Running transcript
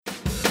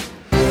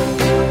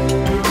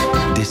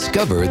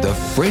Discover the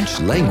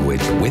French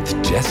language with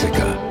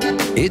Jessica.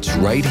 It's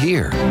right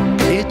here.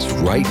 It's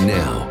right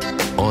now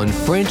on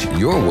French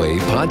Your Way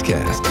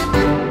podcast.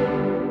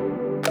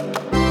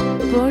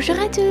 Bonjour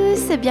à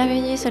tous,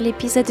 bienvenue sur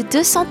l'épisode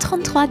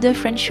 233 de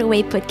French Your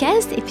Way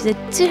podcast, episode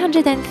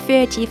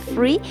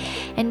 233,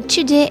 and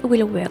today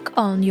we'll work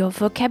on your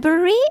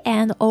vocabulary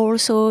and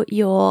also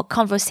your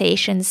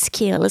conversation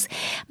skills,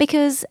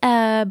 because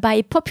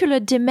by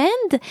popular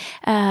demand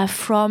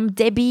from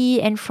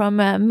Debbie and from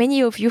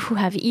many of you who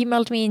have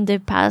emailed me in the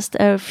past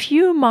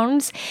few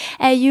months,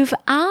 you've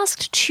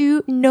asked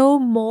to know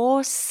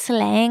more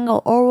slang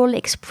or oral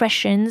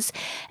expressions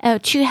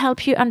to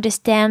help you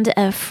understand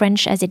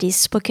French as it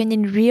is spoken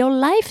in real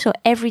life, so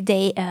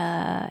everyday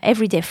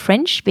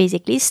French,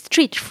 basically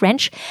street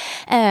French,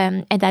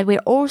 and I will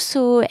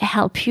also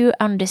help you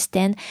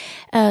understand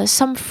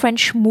some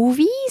French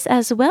movies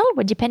as well,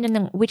 depending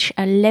on which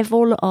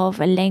level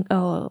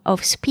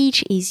of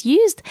speech is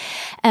used.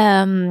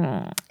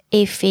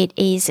 If it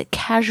is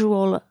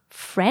casual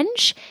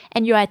French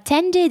and you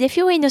attended, if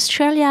you're in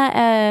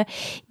Australia,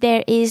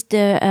 there is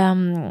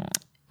the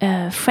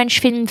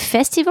French Film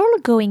Festival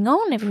going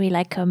on every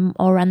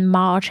around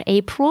March,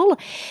 April.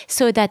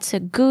 So that's a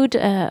good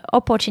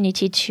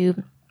opportunity to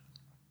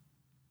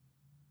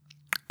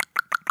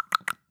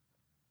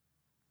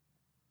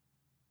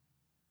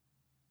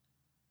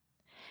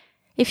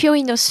If you're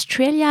in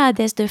Australia,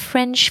 there's the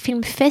French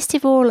Film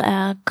Festival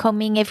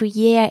coming every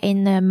year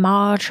in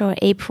March or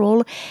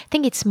April. I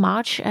think it's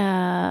March.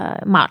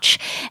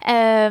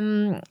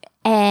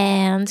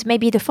 And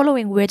maybe the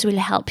following words will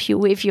help you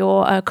with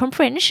your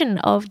comprehension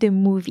of the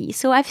movie.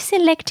 So I've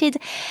selected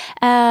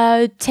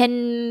 10,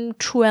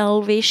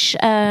 12-ish,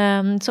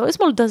 so a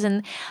small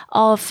dozen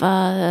of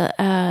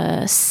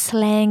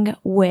slang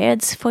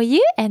words for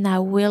you, and I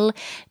will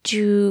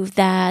do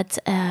that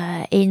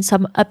in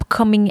some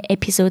upcoming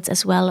episodes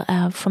as well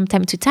from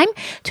time to time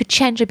to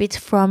change a bit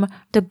from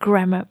the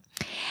grammar.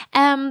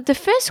 The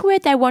first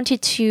word I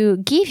wanted to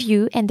give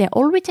you, and they're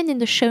all written in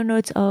the show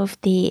notes of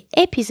the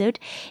episode,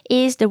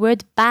 is the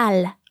word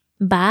balle.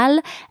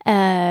 Balle,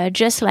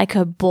 just like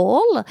a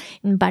ball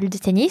in balle de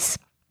tennis.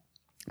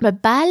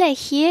 But balle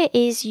here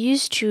is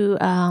used to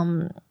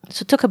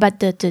talk about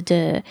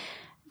the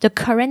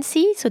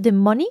currency, so the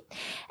money.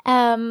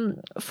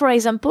 For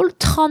example,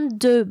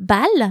 32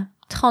 balles.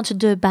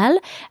 32 balles.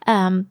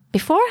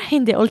 Before,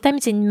 in the old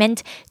times, it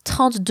meant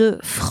 32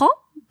 francs.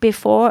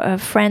 Before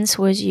France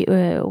was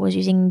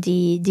using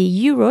the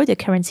euro, the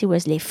currency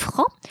was les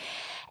francs,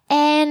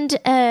 and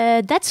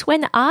that's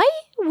when I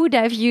would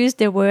have used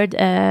the word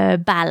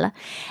balle.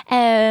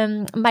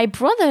 My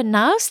brother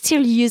now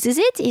still uses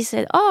it. He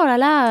said, "Oh là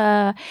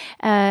là,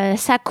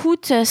 ça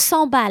coûte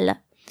 100 balles."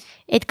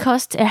 It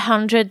cost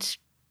 100.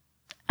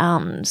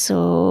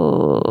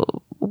 So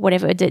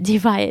whatever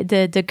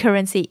the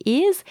currency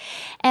is.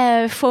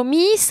 For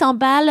me, 100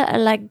 balles,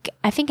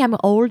 I think I'm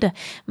old.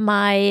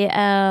 My,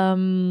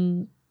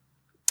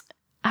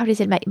 how do you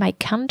say, my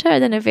counter, I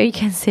don't know if you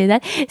can say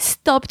that,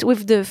 stopped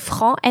with the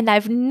franc, and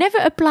I've never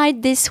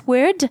applied this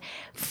word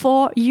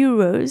for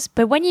euros.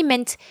 But when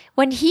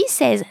he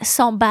says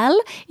 100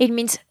 balles, it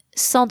means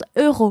 100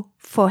 euros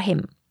for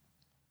him.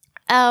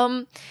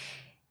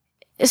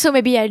 So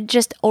maybe I'm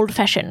just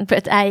old-fashioned,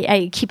 but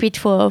I keep it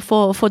for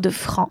the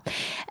franc.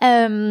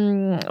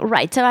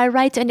 Right, so I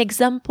write an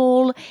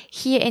example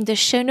here in the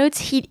show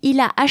notes. Il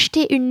a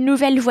acheté une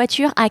nouvelle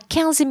voiture à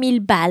 15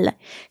 000 balles.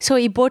 So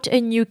he bought a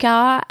new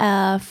car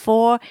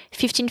for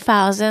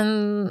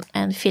 15,000,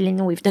 and fill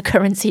in with the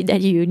currency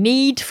that you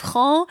need,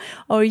 franc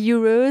or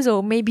euros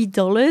or maybe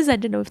dollars. I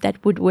don't know if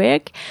that would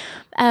work.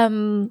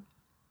 And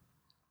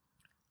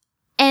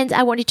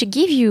I wanted to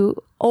give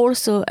you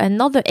also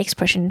another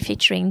expression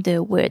featuring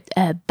the word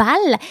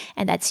balle,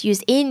 and that's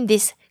used in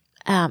this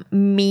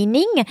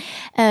meaning.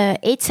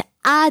 It's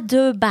à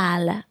deux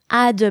balles.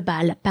 À deux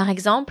balles. Par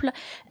exemple,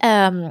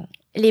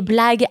 les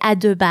blagues à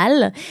deux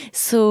balles.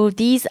 So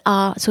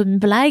une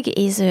blague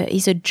is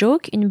a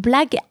joke. Une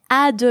blague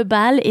à deux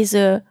balles is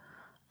a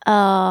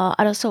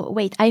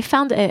I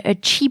found a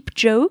cheap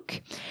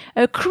joke,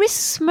 a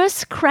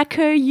Christmas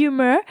cracker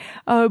humor,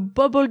 or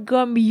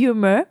bubblegum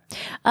humor.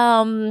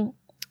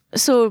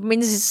 So it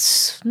means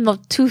it's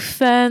not too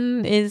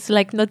fun, it's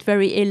not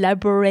very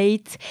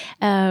elaborate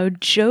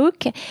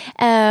joke.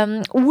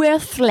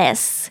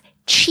 Worthless,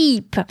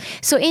 cheap.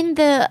 So in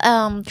the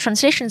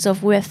translations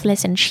of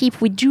worthless and cheap,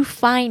 we do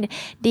find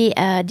the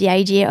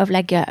idea of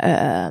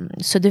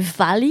so the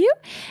value,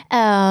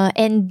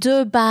 and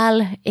deux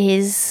balles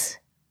is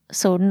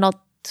so not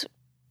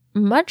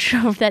much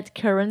of that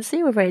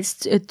currency, whether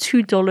it's a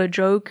 $2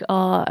 joke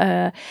or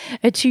a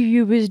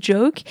 €2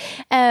 joke.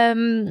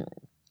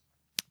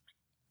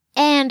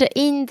 And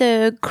in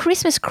the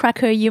Christmas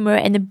cracker humor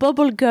and the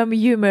bubblegum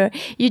humor,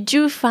 you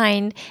do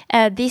find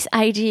this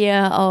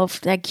idea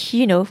of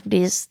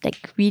these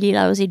really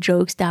lousy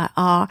jokes that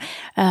are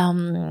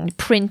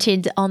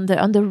printed on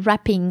the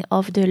wrapping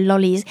of the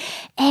lollies.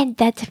 And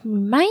that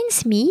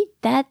reminds me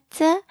that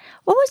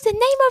what was the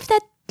name of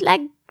that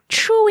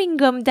chewing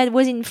gum that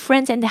was in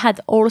France and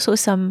had also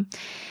some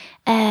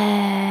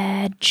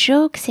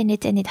jokes in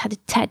it, and it had a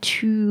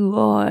tattoo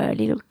or a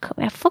little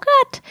I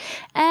forgot,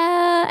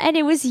 and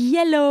it was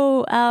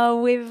yellow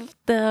with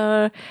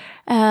a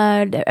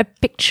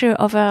picture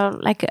of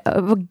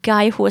a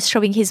guy who was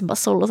showing his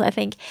muscles, I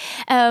think.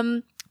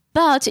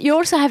 But you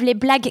also have les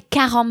blagues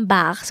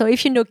carambar. So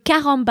if you know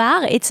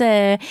carambar, it's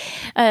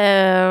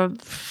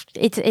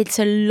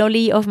a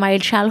lolly of my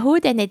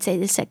childhood, and it's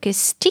like a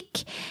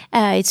stick.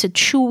 It's a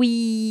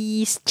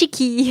chewy,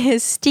 sticky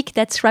stick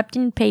that's wrapped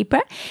in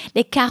paper.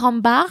 Les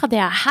carambar, they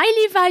are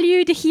highly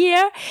valued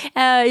here.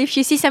 If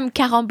you see some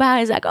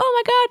carambar, it's like, oh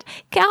my God,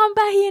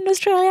 carambar here in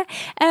Australia.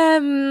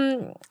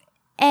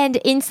 And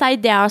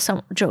inside there are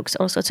some jokes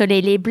also. So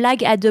les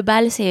blagues à deux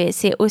balles,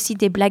 c'est aussi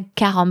des blagues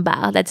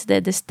carambar. That's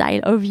the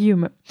style of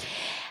humor.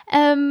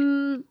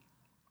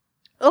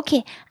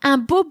 Okay,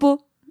 un bobo.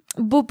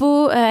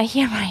 Bobo,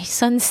 here my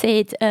son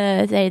said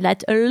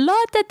that a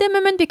lot at the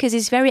moment because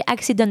it's very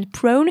accident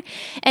prone,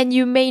 and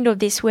you may know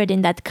this word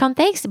in that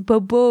context.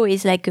 Bobo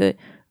is like a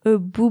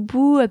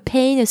boo-boo, a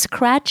pain, a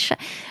scratch,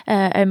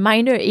 a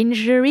minor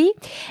injury.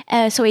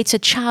 So it's a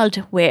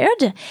child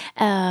word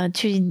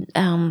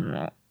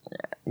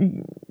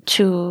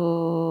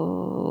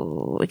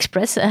to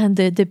express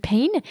the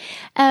pain.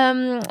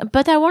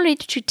 But I wanted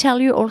to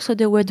tell you also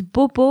the word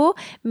bobo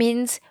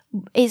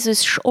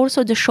is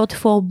also the short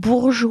for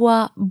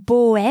bourgeois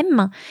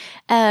bohème.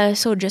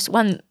 So just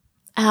one,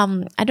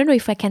 I don't know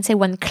if I can say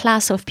one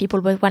class of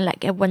people, but one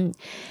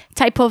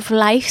type of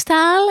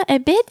lifestyle a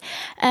bit,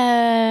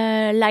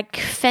 like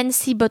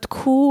fancy but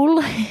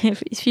cool,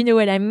 if you know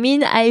what I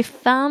mean. I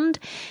found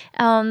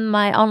on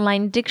my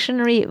online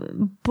dictionary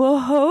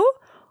boho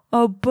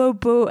or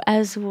bobo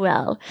as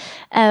well.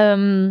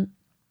 Yeah.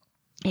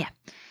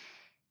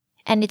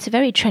 And it's a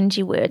very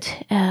trendy word,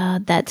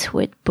 that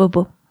word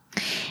bobo.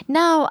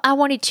 Now, I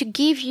wanted to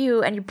give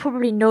you, and you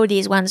probably know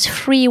these ones,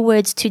 3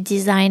 words to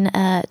design.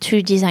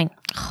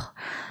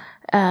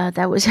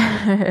 That was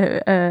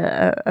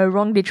a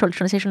wrong literal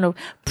translation of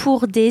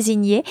pour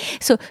désigner.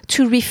 So,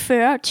 to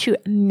refer to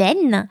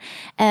men.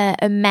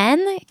 A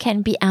man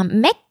can be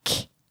un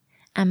mec,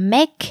 un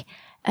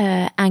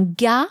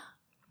gars,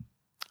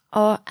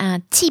 or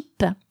un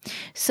type.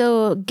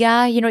 So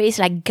guy, is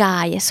like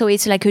guy. So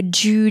it's like a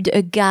dude,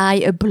 a guy,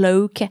 a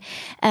bloke.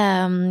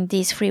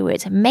 These 3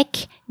 words,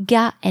 mec,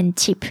 gars, and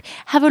type.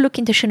 Have a look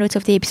in the show notes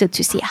of the episode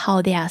to see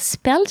how they are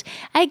spelled.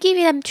 I give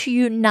them to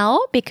you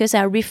now because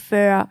I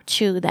refer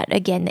to that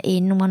again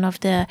in one of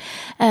the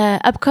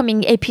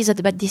upcoming episodes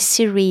about this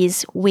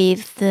series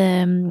with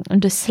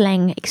the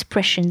slang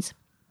expressions.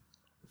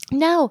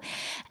 Now,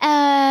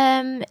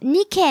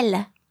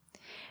 nickel.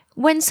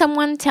 When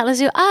someone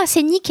tells you,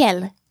 c'est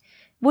nickel,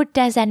 what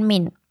does that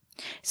mean?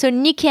 So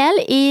nickel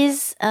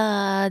is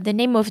the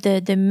name of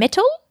the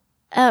metal.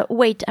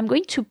 Wait, I'm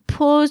going to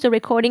pause the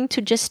recording to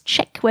just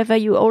check whether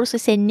you also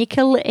say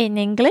nickel in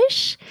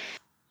English.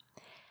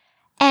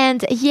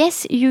 And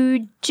yes,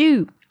 you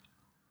do.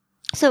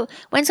 So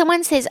when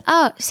someone says,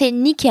 c'est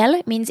nickel,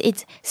 it means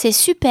c'est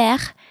super,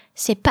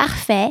 c'est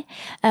parfait.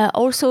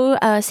 Also,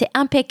 c'est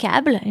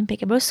impeccable.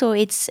 So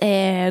it's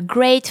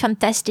great,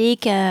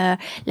 fantastic.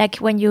 Like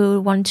when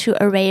you want to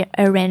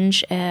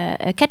arrange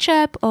a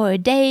catch-up or a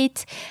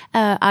date.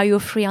 Are you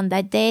free on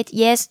that date?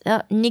 Yes,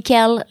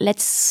 nickel.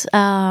 Let's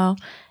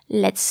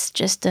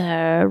just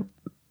log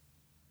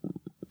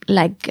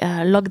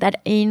that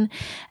in.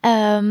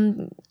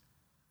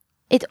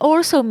 It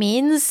also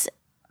means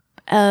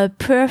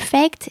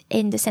perfect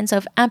in the sense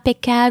of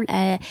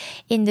impeccable,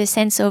 in the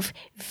sense of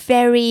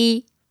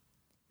very,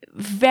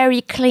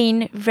 very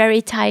clean,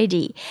 very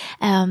tidy.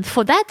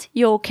 For that,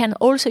 you can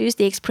also use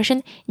the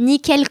expression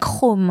nickel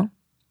chrome.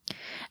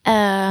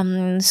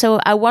 So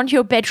I want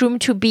your bedroom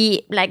to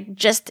be like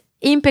just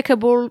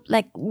impeccable,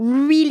 like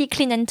really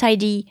clean and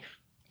tidy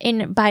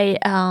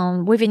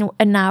within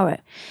an hour.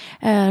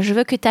 Je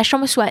veux que ta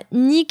chambre soit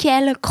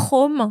nickel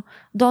chrome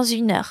dans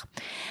 1 heure.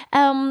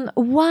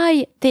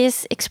 Why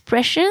this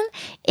expression?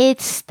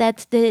 It's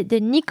that the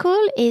nickel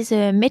is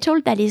a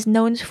metal that is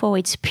known for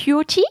its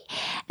purity,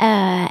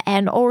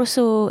 and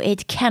also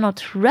it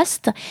cannot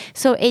rust.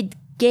 So it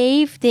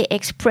gave the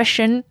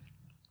expression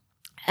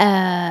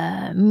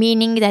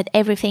meaning that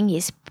everything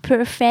is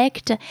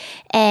perfect,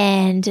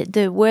 and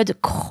the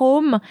word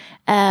chrome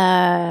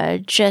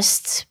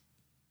just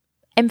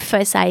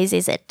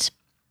emphasizes it.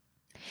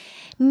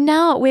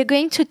 Now we're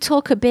going to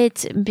talk a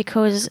bit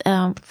because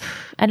I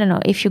don't know,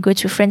 if you go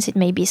to France, it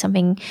may be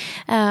something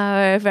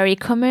very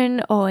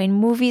common, or in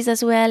movies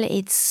as well.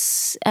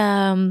 It's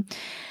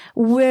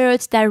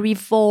words that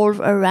revolve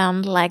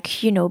around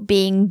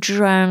being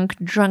drunk,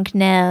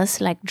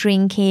 drunkenness, like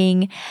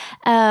drinking.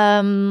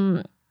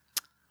 I'll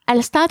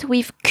start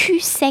with cul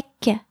sec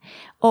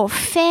or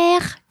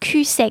faire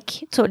cul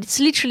sec. So it's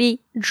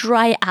literally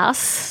dry ass,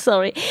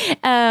 sorry.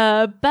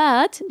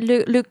 But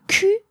le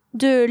cul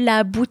de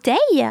la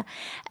bouteille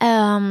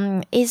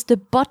is the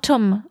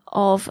bottom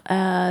of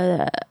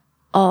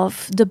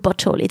the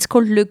bottle. It's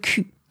called le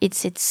cul.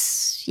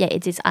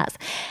 it's us.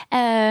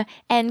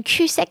 And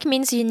cul sec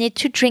means you need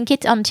to drink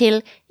it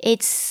until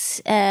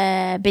it's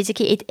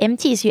basically it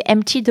empties. You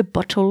empty the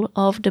bottle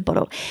of the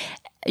bottle.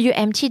 You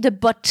empty the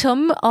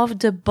bottom of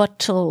the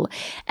bottle.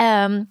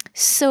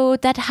 So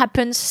that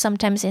happens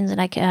sometimes in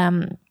like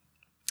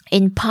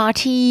in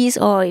parties,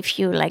 or if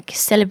you like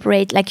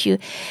celebrate, like you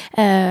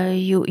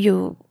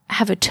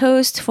have a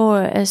toast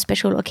for a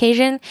special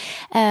occasion,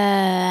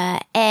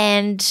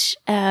 and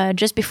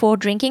just before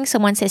drinking,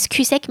 someone says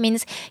cul sec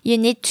means you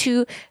need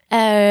to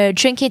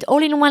drink it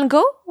all in one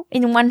go,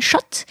 in one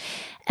shot.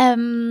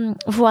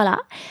 Voilà.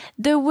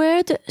 The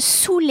word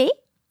saouler.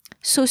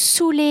 So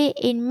saouler,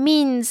 it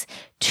means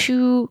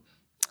to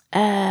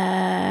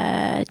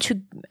saouler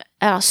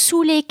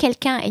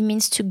quelqu'un, it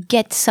means to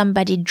get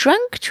somebody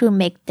drunk, to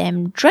make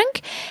them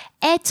drunk.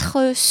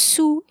 Être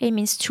sous, it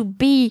means to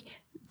be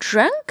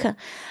drunk.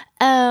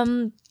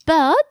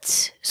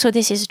 But, so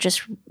this is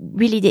just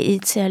really,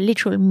 it's a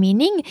literal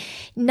meaning.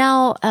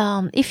 Now,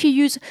 if you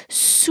use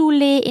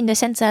saouler in the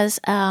sense as,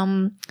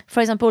 for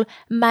example,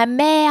 ma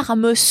mère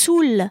me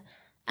saoule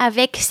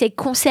avec ses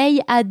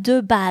conseils à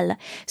 2 balles.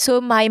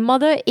 So my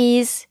mother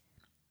is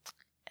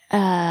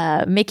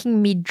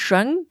making me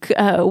drunk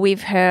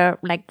with her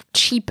like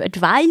cheap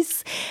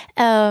advice,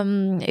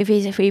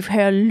 with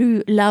her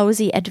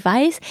lousy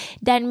advice.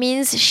 That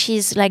means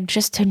she's like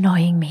just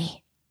annoying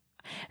me.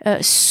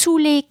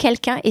 Saouler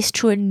quelqu'un is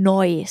to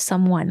annoy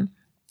someone.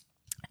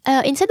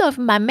 Instead of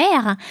ma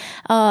mère,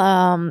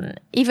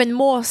 even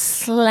more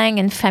slang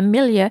and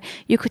familiar,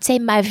 you could say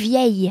ma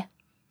vieille.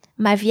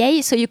 Ma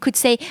vieille. So you could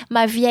say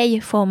ma vieille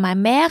for my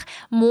mère,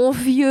 mon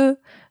vieux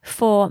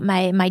for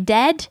my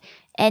dad,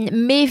 and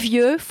mes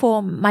vieux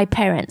for my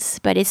parents.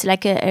 But it's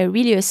like a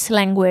really a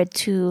slang word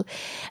to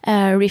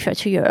refer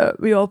to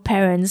your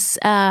parents.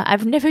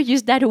 I've never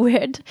used that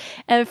word.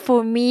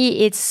 For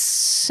me,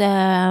 it's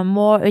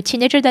more a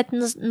teenager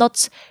that's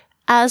not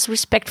as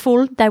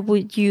respectful that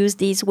would use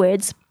these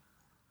words.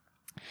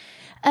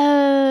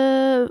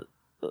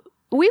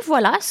 Oui,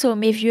 voilà. So,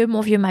 mes vieux,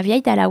 mon vieux, ma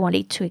vieille, that I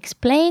wanted to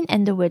explain.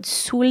 And the word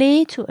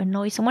saouler, to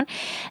annoy someone.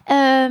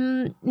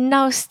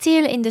 Now,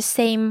 still in the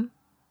same,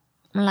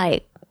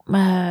 like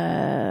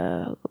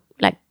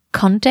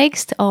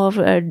context of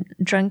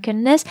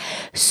drunkenness.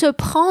 Se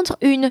prendre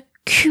une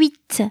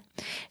cuite.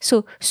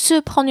 So,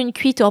 se prendre une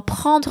cuite or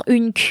prendre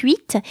une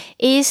cuite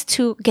is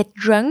to get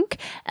drunk,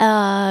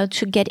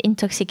 to get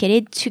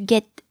intoxicated, to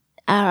get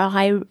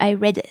I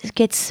read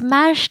get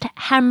smashed,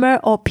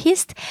 hammered, or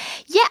pissed.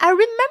 Yeah, I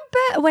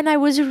remember when I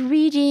was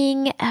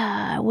reading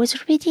a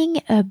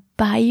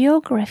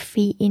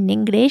biography in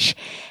English,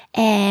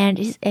 and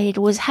it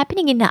was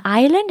happening in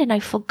Ireland, and I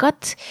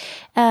forgot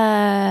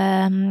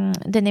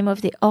the name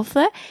of the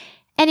author.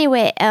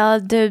 Anyway,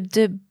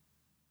 the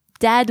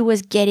dad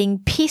was getting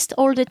pissed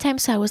all the time,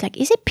 so I was like,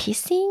 is it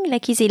pissing?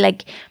 Like, is it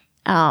like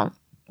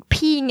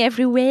peeing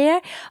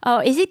everywhere,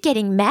 or is it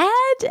getting mad?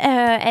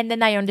 And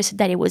then I understood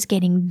that it was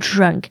getting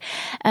drunk.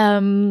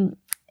 And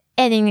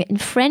in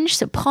French,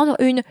 se prendre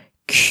une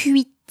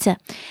cuite,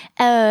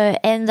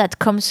 and that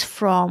comes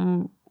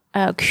from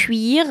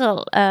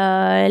cuire,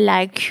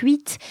 like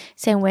cuite.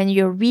 So when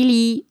you're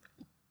really,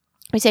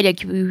 we say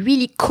like you're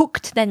really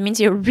cooked, that means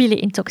you're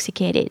really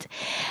intoxicated.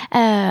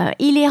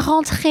 Il est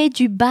rentré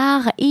du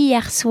bar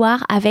hier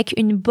soir avec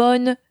une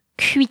bonne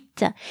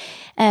cuite.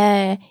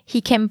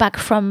 He came back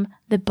from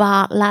the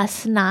bar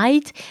last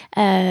night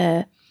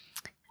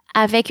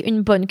avec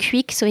une bonne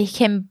cuite. So he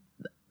came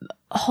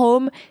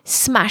home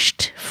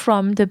smashed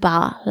from the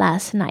bar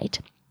last night.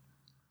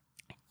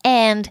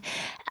 And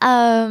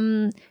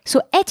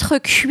so être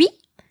cuit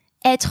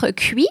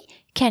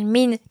can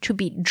mean to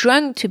be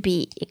drunk, to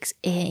be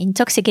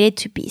intoxicated,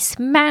 to be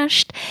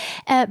smashed.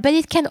 But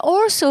it can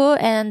also,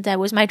 and that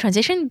was my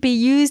transition, be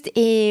used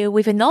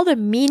with another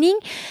meaning.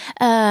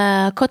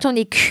 Quand on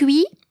est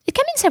cuit, it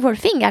can mean several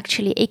things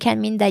actually. It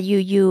can mean that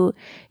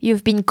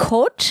you've been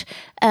caught,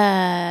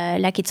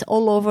 like it's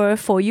all over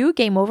for you,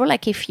 game over.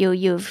 Like if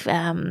you've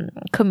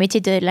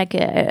committed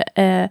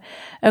a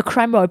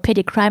crime or a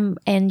petty crime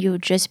and you've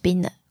just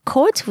been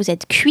caught, vous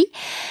êtes cuit.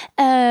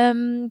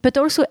 But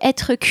also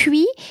être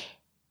cuit.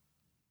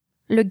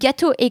 Le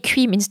gâteau est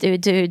cuit means the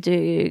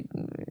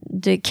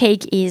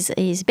cake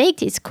is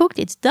baked, it's cooked,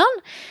 it's done.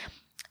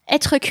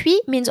 Être cuit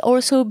means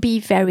also be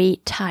very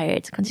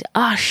tired. Quand je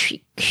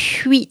suis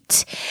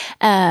cuite,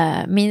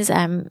 means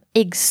I'm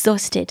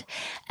exhausted.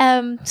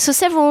 So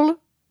several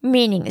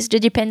meanings.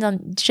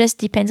 Just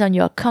depends on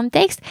your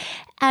context.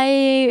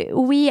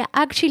 We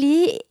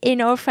actually,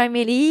 in our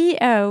family,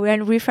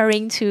 when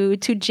referring to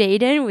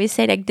Jaden, we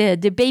say like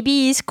the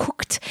baby is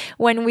cooked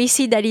when we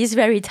see that he's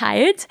very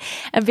tired.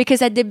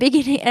 Because at the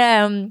beginning,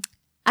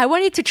 I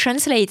wanted to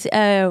translate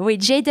with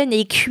Jaden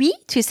est cuit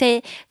to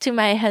say to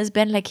my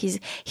husband like he's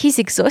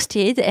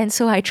exhausted, and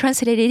so I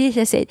translated it.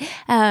 I said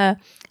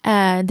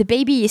the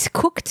baby is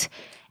cooked,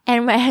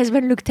 and my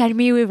husband looked at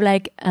me with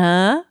like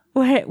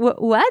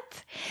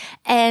what?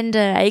 And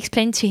I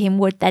explained to him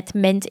what that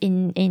meant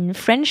in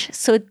French.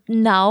 So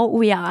now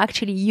we are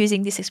actually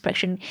using this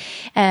expression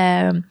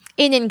in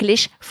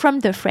English from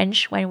the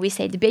French when we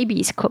say the baby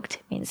is cooked.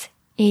 It means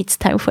it's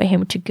time for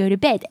him to go to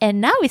bed. And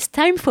now it's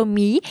time for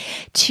me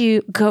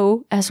to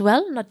go as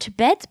well, not to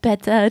bed,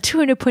 but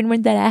to an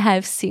appointment that I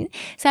have soon.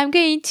 So I'm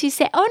going to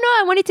say, oh no,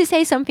 I wanted to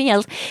say something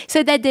else.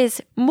 So that there's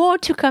more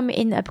to come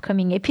in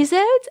upcoming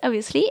episodes,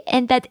 obviously.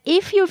 And that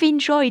if you've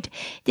enjoyed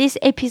this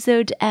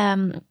episode,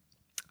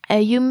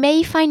 you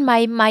may find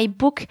my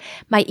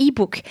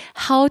ebook,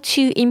 How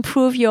to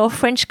Improve Your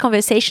French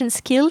Conversation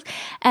Skills,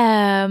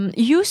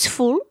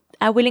 useful.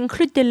 I will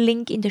include the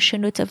link in the show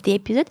notes of the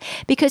episode,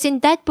 because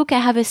in that book I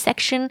have a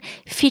section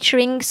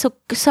featuring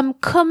some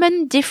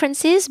common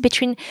differences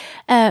between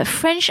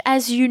French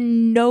as you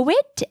know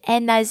it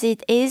and as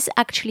it is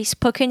actually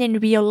spoken in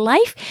real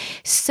life.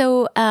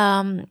 So,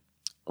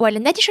 well,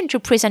 in addition to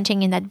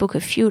presenting in that book a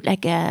few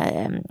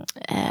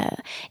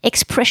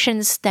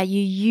expressions that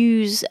you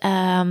use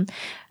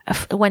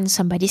when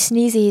somebody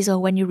sneezes or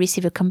when you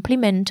receive a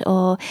compliment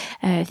or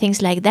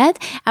things like that,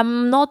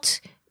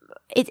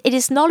 It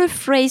is not a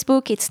phrase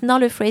book. It's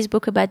not a phrase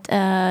book about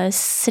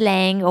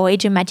slang or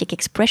idiomatic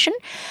expression,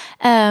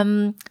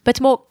 but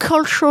more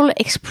cultural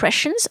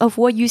expressions of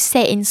what you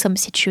say in some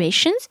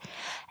situations.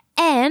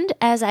 And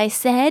as I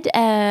said,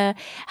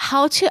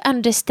 how to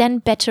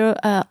understand better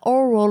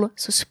oral,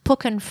 so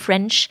spoken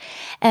French,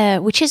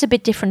 which is a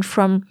bit different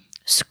from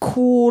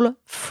school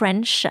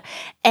French.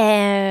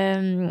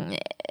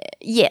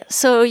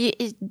 So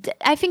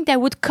I think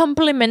that would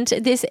complement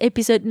this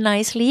episode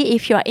nicely.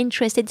 If you are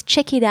interested,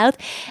 check it out.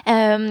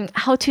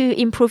 How to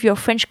improve your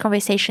French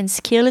conversation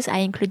skills. I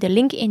include the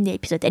link in the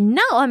episode. And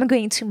now I'm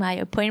going to my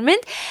appointment,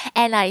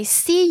 and I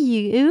see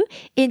you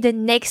in the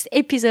next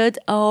episode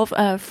of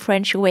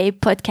French Way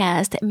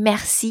Podcast.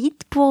 Merci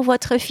pour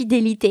votre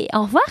fidélité.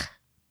 Au revoir.